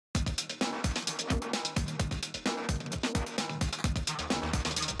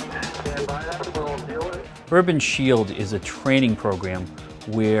Urban Shield is a training program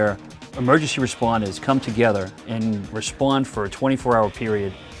where emergency responders come together and respond for a 24-hour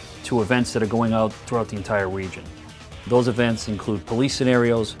period to events that are going out throughout the entire region. Those events include police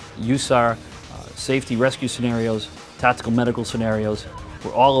scenarios, USAR, safety rescue scenarios, tactical medical scenarios,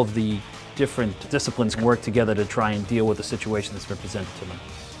 where all of the different disciplines work together to try and deal with the situation that's been presented to them.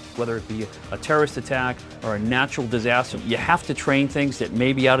 Whether it be a terrorist attack or a natural disaster, you have to train things that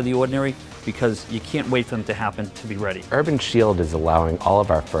may be out of the ordinary because you can't wait for them to happen to be ready. Urban Shield is allowing all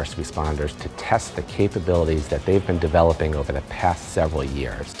of our first responders to test the capabilities that they've been developing over the past several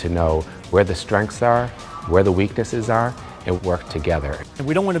years, to know where the strengths are, where the weaknesses are, and work together. And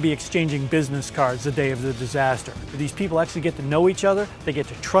we don't want to be exchanging business cards the day of the disaster. These people actually get to know each other, they get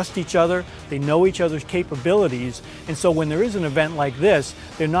to trust each other, they know each other's capabilities, and so when there is an event like this,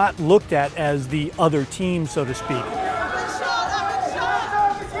 they're not looked at as the other team, so to speak.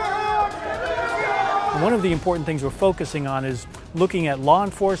 And one of the important things we're focusing on is looking at law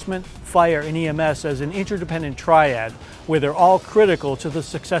enforcement, fire, and EMS as an interdependent triad where they're all critical to the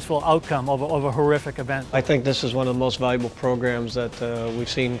successful outcome of a horrific event. I think this is one of the most valuable programs that we've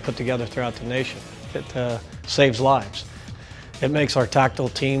seen put together throughout the nation. It saves lives. It makes our tactical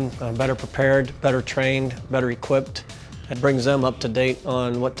team better prepared, better trained, better equipped. It brings them up to date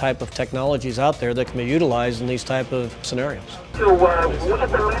on what type of technology is out there that can be utilized in these type of scenarios.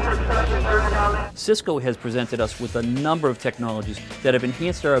 Cisco has presented us with a number of technologies that have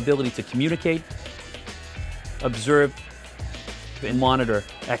enhanced our ability to communicate, observe, and monitor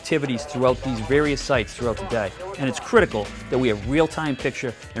activities throughout these various sites throughout the day. And it's critical that we have real-time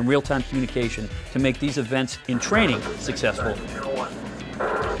picture and real-time communication to make these events in training successful.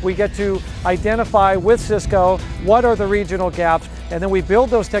 We get to identify with Cisco what are the regional gaps, and then we build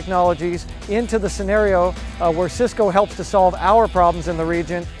those technologies into the scenario where Cisco helps to solve our problems in the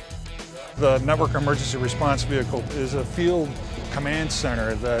region. The Network Emergency Response Vehicle is a field command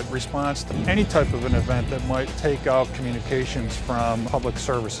center that responds to any type of an event that might take out communications from public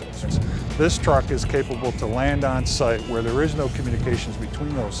services. This truck is capable to land on site where there is no communications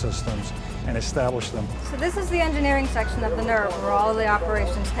between those systems and establish them. So this is the engineering section of the NERV where all of the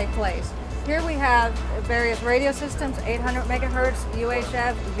operations take place. Here we have various radio systems, 800 megahertz,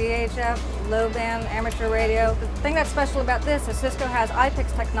 UHF, VHF, low band, amateur radio. The thing that's special about this is Cisco has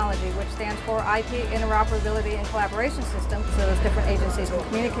IPIX technology, which stands for IP Interoperability and Collaboration System, so those different agencies can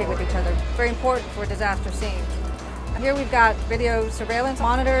communicate with each other. Very important for disaster scenes. Here we've got video surveillance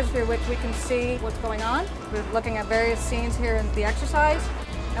monitors through which we can see what's going on. We're looking at various scenes here in the exercise.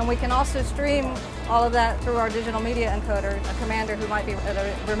 And we can also stream all of that through our digital media encoder. A commander who might be at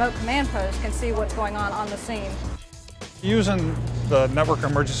a remote command post can see what's going on the scene. Using the Network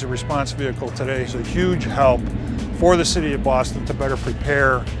Emergency Response Vehicle today is a huge help for the City of Boston to better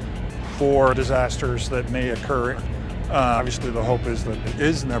prepare for disasters that may occur. Obviously the hope is that it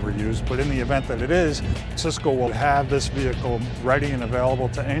is never used, but in the event that it is, Cisco will have this vehicle ready and available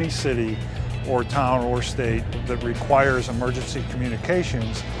to any city or town or state that requires emergency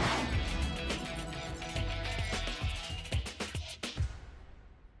communications